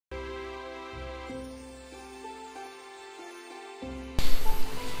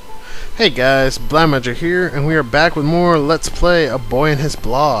Hey guys, Blaumagier here, and we are back with more Let's Play A Boy and His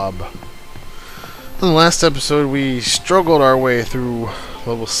Blob. In the last episode, we struggled our way through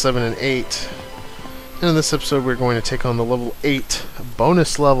level 7 and 8. And in this episode, we're going to take on the level 8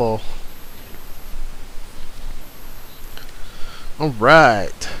 bonus level.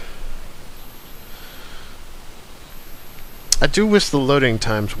 Alright. I do wish the loading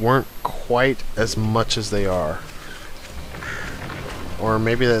times weren't quite as much as they are. Or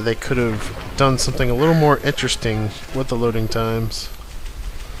maybe that they could have done something a little more interesting with the loading times.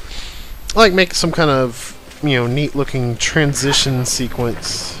 Like make some kind of, neat looking transition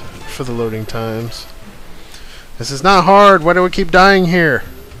sequence for the loading times. This is not hard, why do we keep dying here?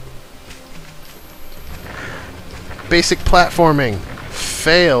 Basic platforming.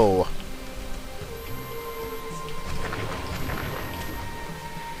 Fail.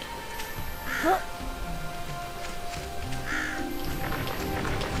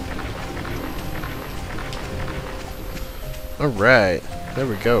 Alright, there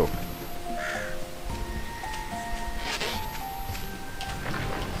we go.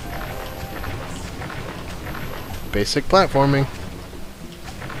 Basic platforming.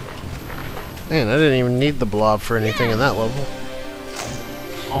 Man, I didn't even need the blob for anything in that level.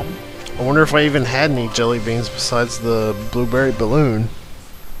 I wonder if I even had any jelly beans besides the blueberry balloon.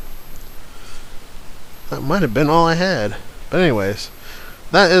 That might have been all I had. But anyways,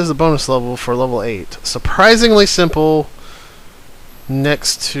 that is the bonus level for level 8. Surprisingly simple.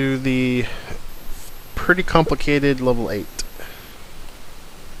 Next to the pretty complicated level 8.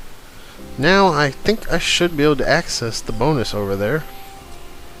 Now I think I should be able to access the bonus over there.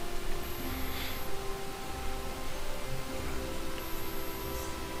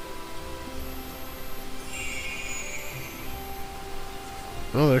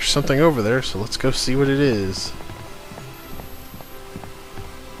 Oh, there's something over there, so let's go see what it is.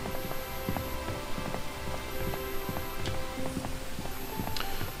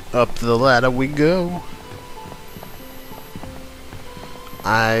 Up the ladder we go.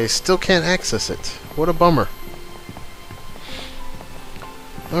 I still can't access it. What a bummer.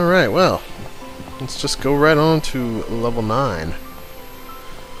 Alright, well. Let's just go right on to level 9.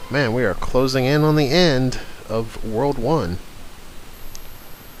 Man, we are closing in on the end of World 1.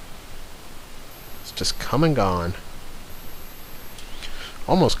 It's just come and gone.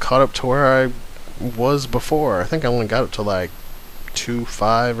 Almost caught up to where I was before. I think I only got up to like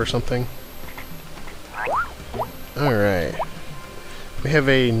 2.5 or something. Alright. We have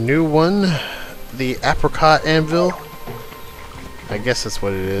a new one. The apricot anvil. I guess that's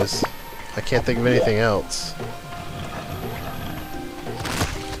what it is. I can't think of anything else.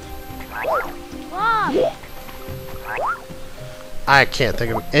 I can't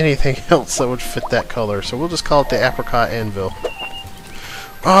think of anything else that would fit that color, so we'll just call it the apricot anvil.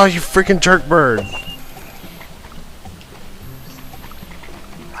 Oh, you freaking jerk bird!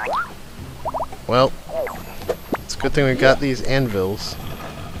 Well, it's a good thing we got these anvils.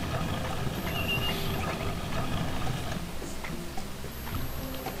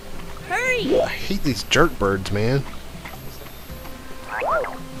 Hurry! I hate these jerk birds, man.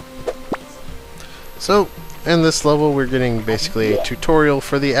 So, in this level, we're getting basically a tutorial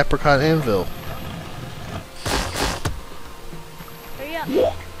for the apricot anvil. Hurry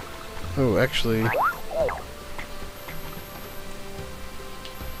up! Oh, actually...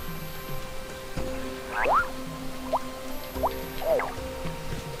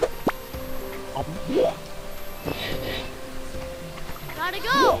 Gotta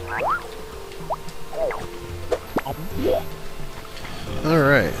go!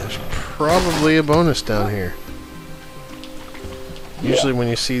 Alright, there's probably a bonus down here. Usually when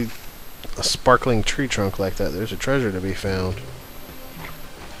you see a sparkling tree trunk like that, there's a treasure to be found.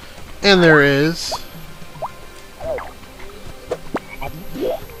 And there is.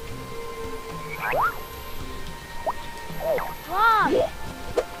 Blob!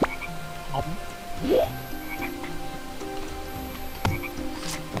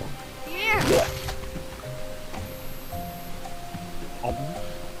 Here!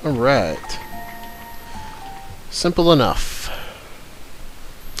 Alright. Simple enough.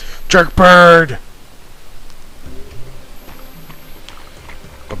 Jerk bird!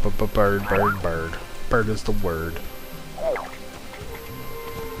 Bird, bird, bird. Bird is the word.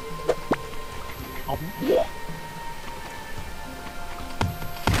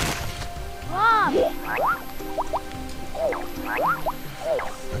 Blob!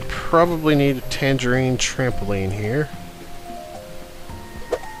 I probably need a tangerine trampoline here.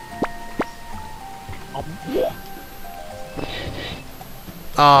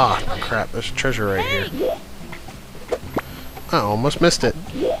 Ah, crap, there's a treasure right here. I almost missed it.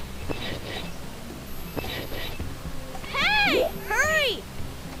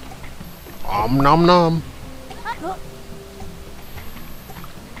 Nom nom nom.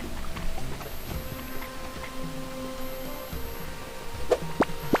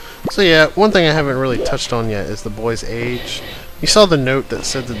 So yeah, one thing I haven't really touched on yet is the boy's age. You saw the note that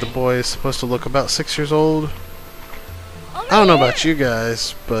said that the boy is supposed to look about 6 years old. I don't know about you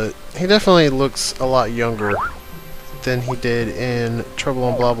guys, but he definitely looks a lot younger than he did in Trouble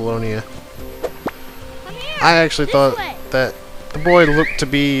on Blaumagier. I actually thought that the boy looked to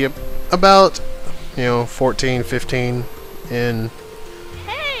be about, 14, 15 in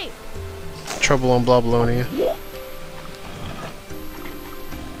Trouble on Blaumagier.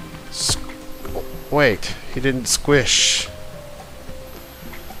 Wait, he didn't squish.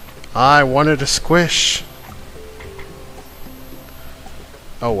 I wanted a squish.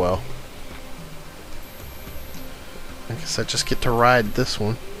 Oh well. I guess I just get to ride this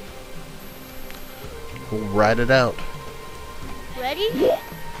one. We'll ride it out. Ready?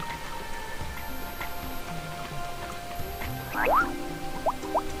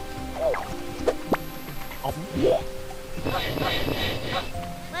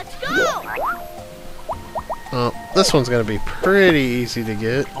 Let's go! Oh, this one's gonna be pretty easy to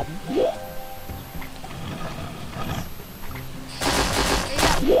get.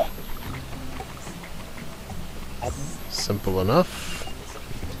 Simple enough.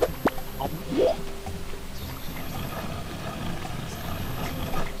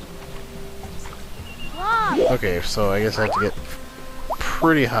 Okay, so I guess I have to get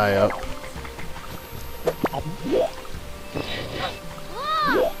pretty high up.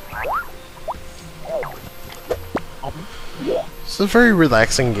 It's a very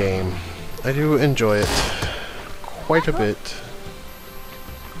relaxing game. I do enjoy it quite a bit.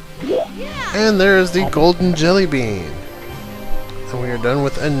 And there is the golden jelly bean. And we are done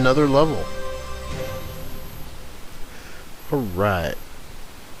with another level. Alright.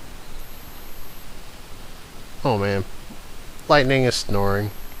 Oh man. Lightning is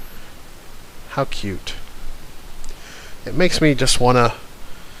snoring. How cute. It makes me just wanna...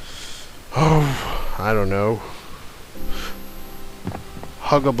 Oh, I don't know.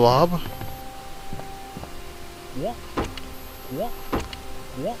 Hug a blob?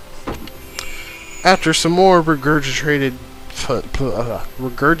 After some more regurgitated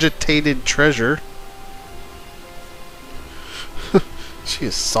treasure. She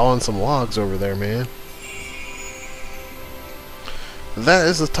is sawing some logs over there, man. That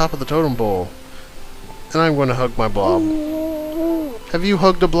is the top of the totem pole. And I'm going to hug my blob. Have you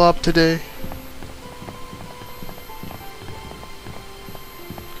hugged a blob today?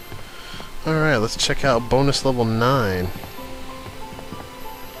 Alright, let's check out bonus level 9.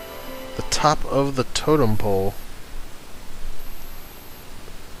 The top of the totem pole.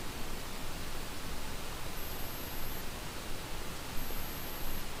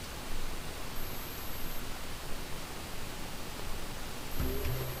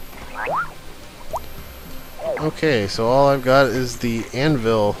 Okay, so all I've got is the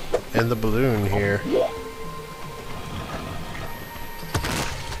anvil and the balloon here.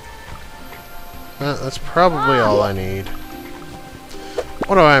 That's probably all I need.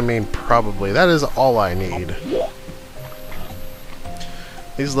 What do I mean, probably? That is all I need.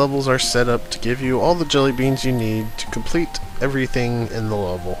 These levels are set up to give you all the jelly beans you need to complete everything in the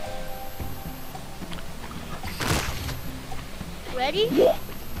level. Ready?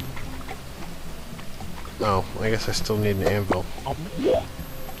 Oh, I guess I still need an anvil.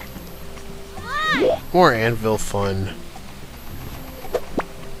 More anvil fun.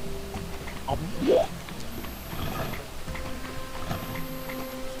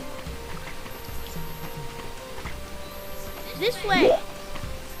 This way.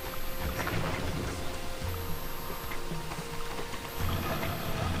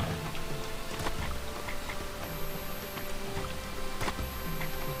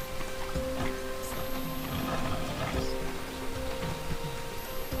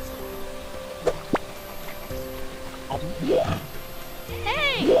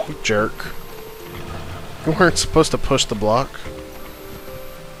 Hey! You jerk. You weren't supposed to push the block.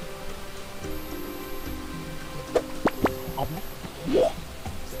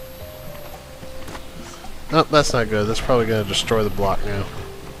 Oh, that's not good. That's probably going to destroy the block now.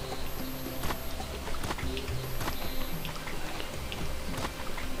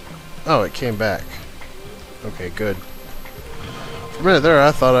 Oh, it came back. Okay, good. For a minute there,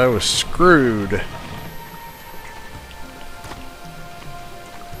 I thought I was screwed.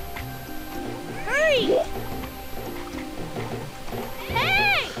 Hurry!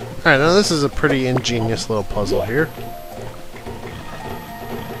 Hey! Alright, now this is a pretty ingenious little puzzle here.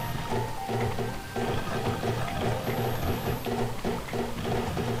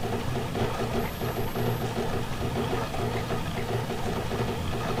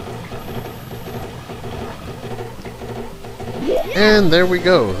 And there we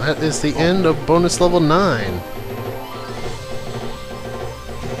go. That is the end of bonus level 9.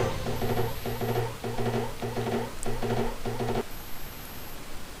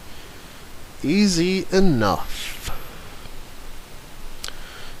 Easy enough.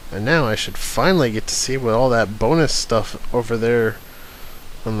 And now I should finally get to see what all that bonus stuff over there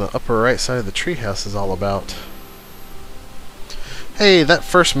on the upper right side of the treehouse is all about. Hey, that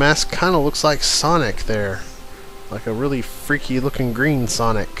first mask kind of looks like Sonic there. Like a really freaky looking green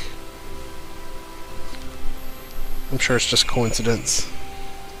Sonic. I'm sure it's just coincidence.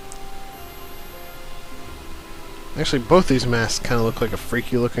 Actually, both these masks kind of look like a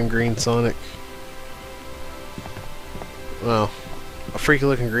freaky looking green Sonic. Well, a freaky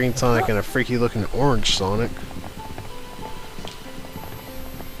looking green Sonic and a freaky looking orange Sonic.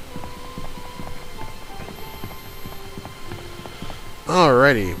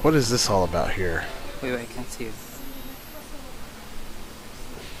 Alrighty, what is this all about here? Wait, I can't see it.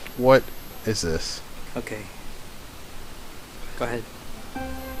 What is this? Okay. Go ahead.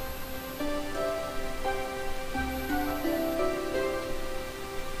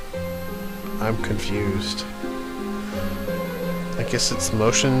 I'm confused. I guess it's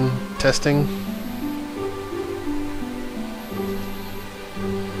motion testing.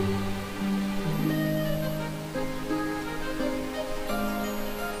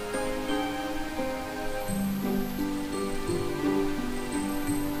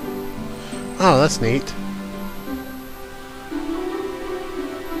 Oh, that's neat.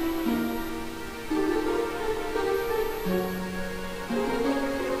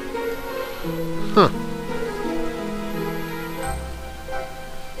 Huh.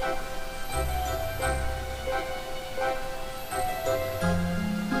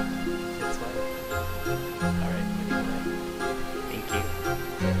 It's like... Alright, thank you.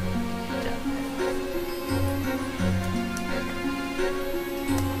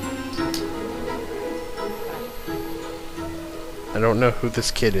 I don't know who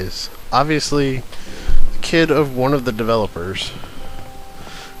this kid is. Obviously, the kid of one of the developers.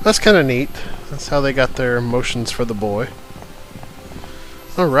 That's kind of neat. That's how they got their motions for the boy.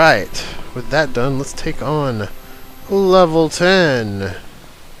 Alright, with that done, let's take on level 10.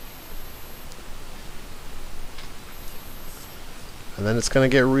 And then it's gonna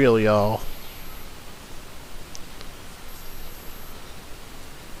get real, y'all.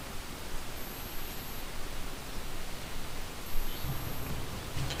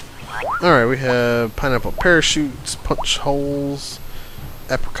 Alright, we have pineapple parachutes, punch holes,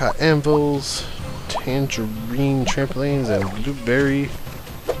 apricot anvils, tangerine trampolines, and blueberry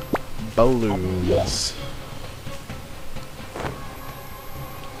balloons.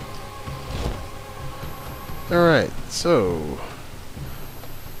 Alright, so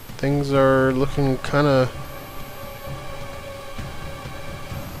things are looking kinda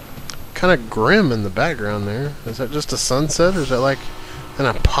grim in the background there. Is that just a sunset, or is that like an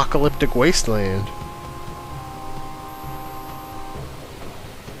apocalyptic wasteland?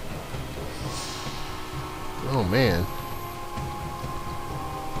 Oh man.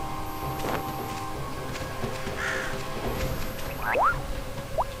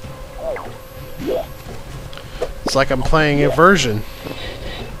 It's like I'm playing a version.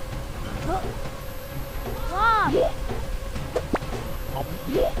 Blob.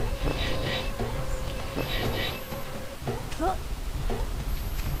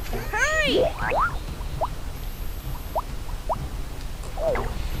 Hurry!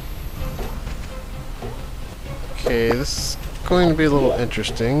 Okay, this is going to be a little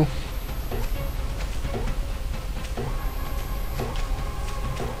interesting.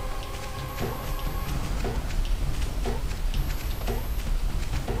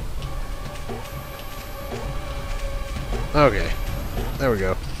 Okay, there we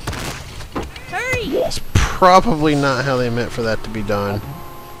go. Hurry! That's probably not how they meant for that to be done.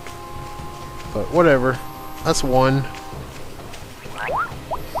 But whatever. That's one.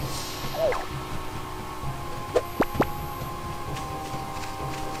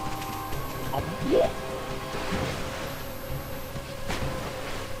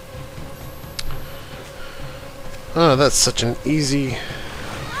 Oh, that's such an easy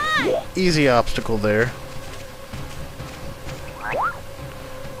obstacle there.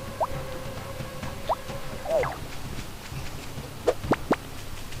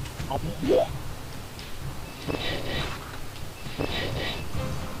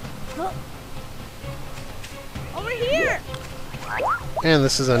 Over here! And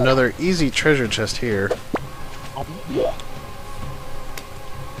this is another easy treasure chest here.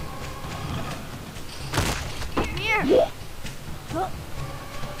 Here!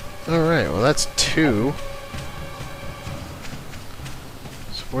 Alright, well that's two.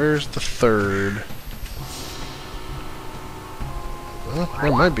 Where's the third? Well,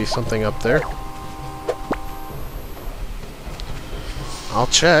 there might be something up there. I'll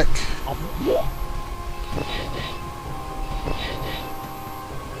check.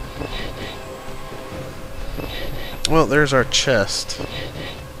 Well, there's our chest.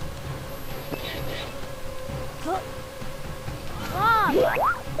 Blob.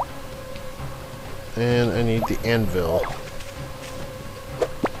 And I need the anvil.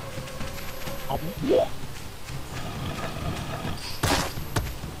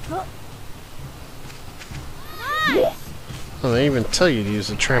 Oh, they even tell you to use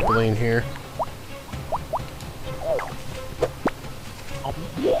the trampoline here.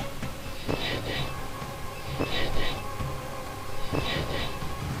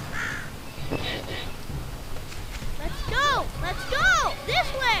 Let's go. Let's go.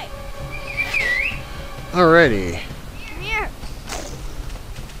 This way. Alrighty. Come here.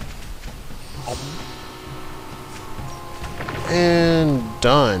 And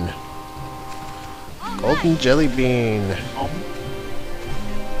done. Golden jelly bean.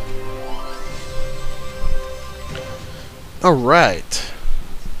 Alright.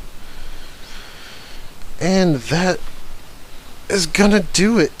 And that is gonna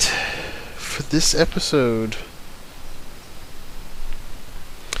do it for this episode.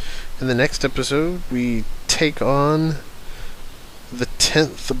 In the next episode, we take on the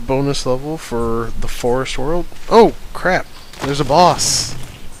 10th bonus level for the forest world. Oh, crap. There's a boss.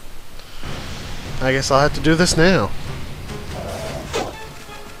 I guess I'll have to do this now.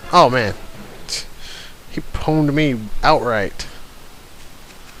 Oh, man. He pwned me outright.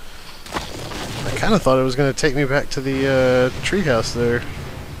 I kind of thought it was going to take me back to the treehouse there.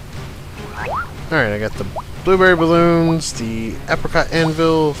 Alright, I got the blueberry balloons, the apricot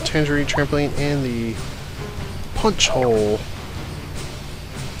anvil, tangerine trampoline, and the punch hole.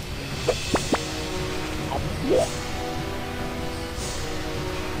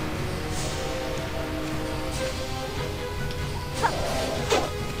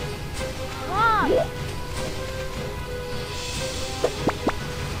 Blob.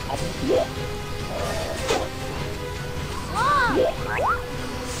 Blob.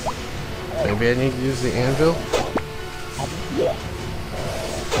 Maybe I need to use the anvil?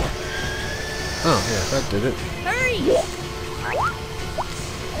 Oh, yeah, that did it. Hurry.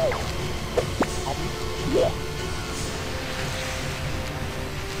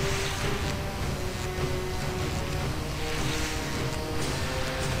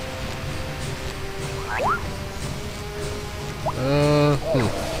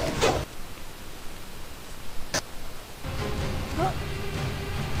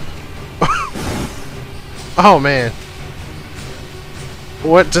 Oh, man.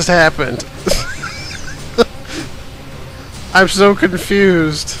 What just happened? I'm so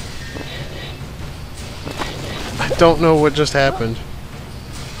confused. I don't know what just happened.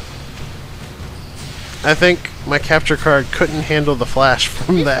 I think my capture card couldn't handle the flash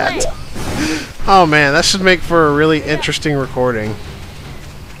from that. Oh man, that should make for a really interesting recording.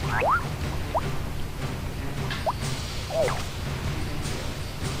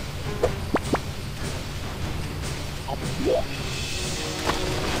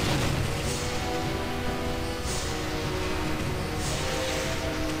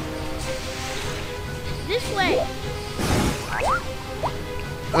 This way.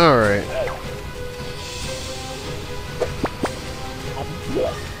 Alright.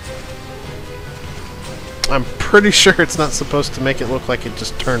 I'm pretty sure it's not supposed to make it look like it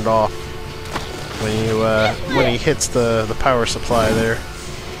just turned off when he hits the power supply there.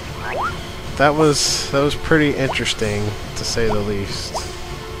 That was pretty interesting, to say the least.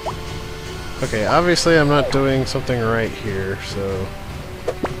 Okay, obviously I'm not doing something right here, so...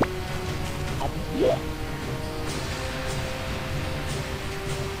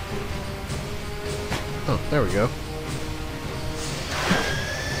 Oh, there we go.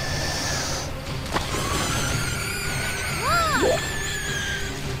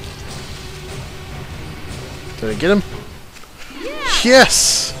 Did I get him? Yeah.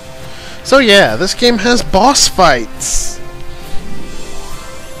 Yes! So yeah, this game has boss fights!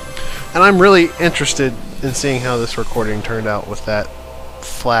 And I'm really interested in seeing how this recording turned out with that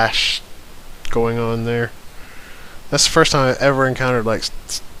flash going on there. That's the first time I've ever encountered like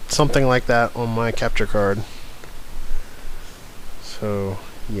something like that on my capture card. So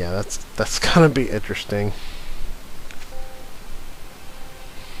yeah, that's gonna be interesting.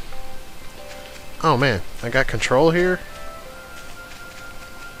 Oh man, I got control here?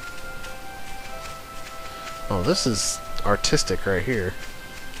 Oh, this is artistic right here.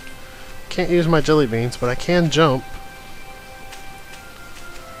 Can't use my jelly beans, but I can jump.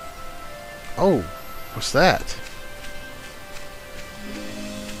 Oh, what's that?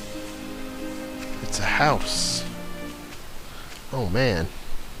 It's a house. Oh man.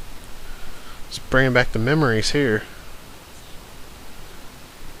 It's bringing back the memories here.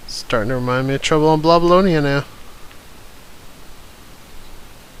 Starting to remind me of Trouble on Blaumagier now.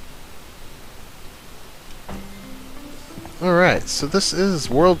 Alright, so this is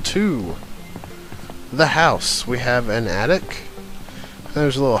World 2. The house. We have an attic.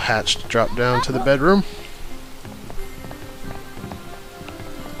 There's a little hatch to drop down to the bedroom.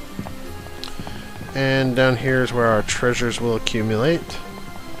 And down here is where our treasures will accumulate.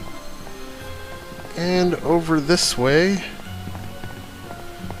 And over this way,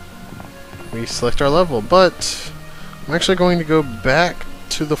 we select our level. But I'm actually going to go back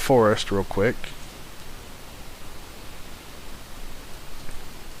to the forest real quick.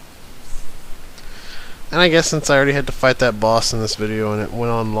 And I guess since I already had to fight that boss in this video and it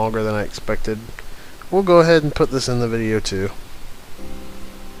went on longer than I expected, we'll go ahead and put this in the video too.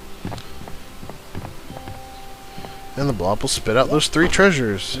 And the blob will spit out those 3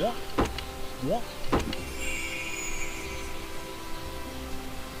 treasures.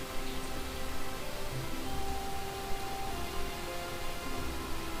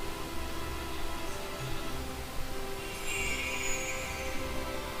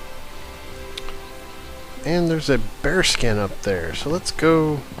 And there's a bear skin up there, so let's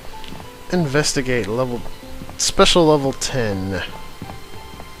go investigate special level 10.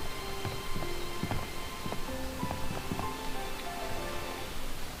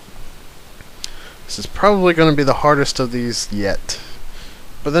 This is probably going to be the hardest of these yet,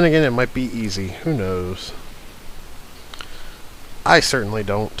 but then again it might be easy, who knows. I certainly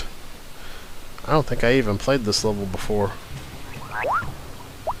don't. I don't think I even played this level before.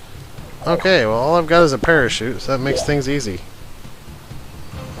 Okay, well all I've got is a parachute, so that makes things easy.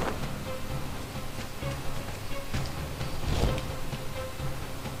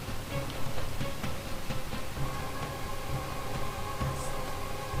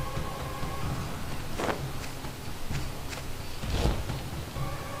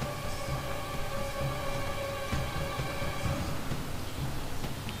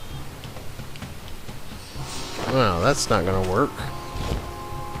 Well, that's not gonna work.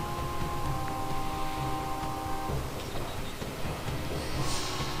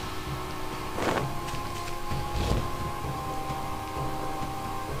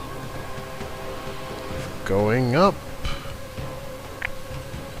 Going up.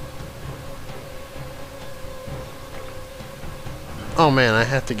 Oh man, I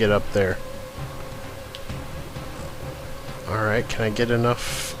have to get up there. Alright, can I get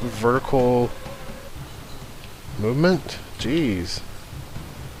enough vertical movement? Jeez.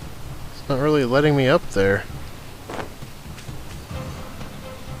 It's not really letting me up there.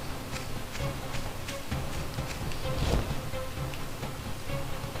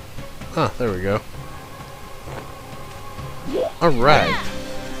 Ah, there we go. Alright.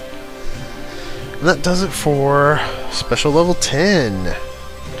 And that does it for special level 10.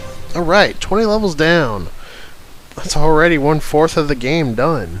 Alright, 20 levels down. That's already 1/4 of the game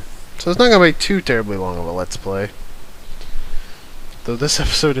done. So it's not going to be too terribly long of a Let's Play. Though this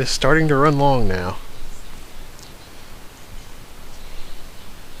episode is starting to run long now.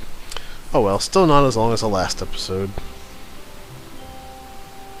 Oh well, still not as long as the last episode.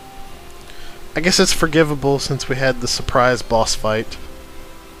 I guess it's forgivable since we had the surprise boss fight.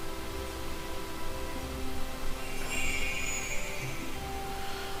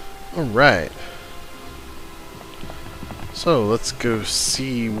 Alright. So let's go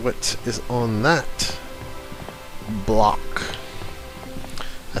see what is on that block.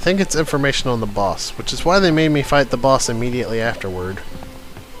 I think it's information on the boss, which is why they made me fight the boss immediately afterward.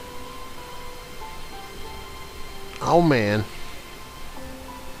 Oh man.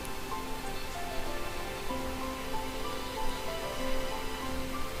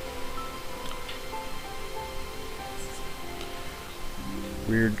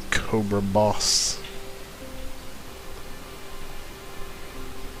 Weird cobra boss.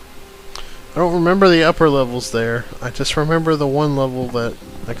 I don't remember the upper levels there. I just remember the one level that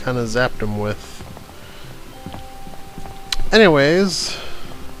I kind of zapped him with. Anyways,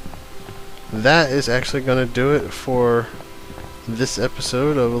 that is actually going to do it for this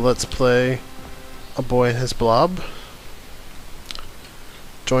episode of Let's Play A Boy and His Blob.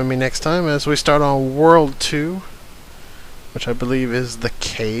 Join me next time as we start on World 2. Which I believe is the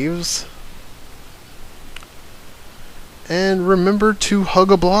caves. And remember to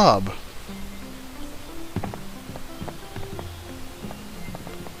hug a blob.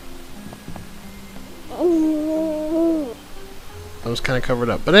 I was kind of covered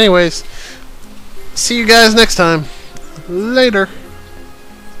up. But anyways, see you guys next time. Later.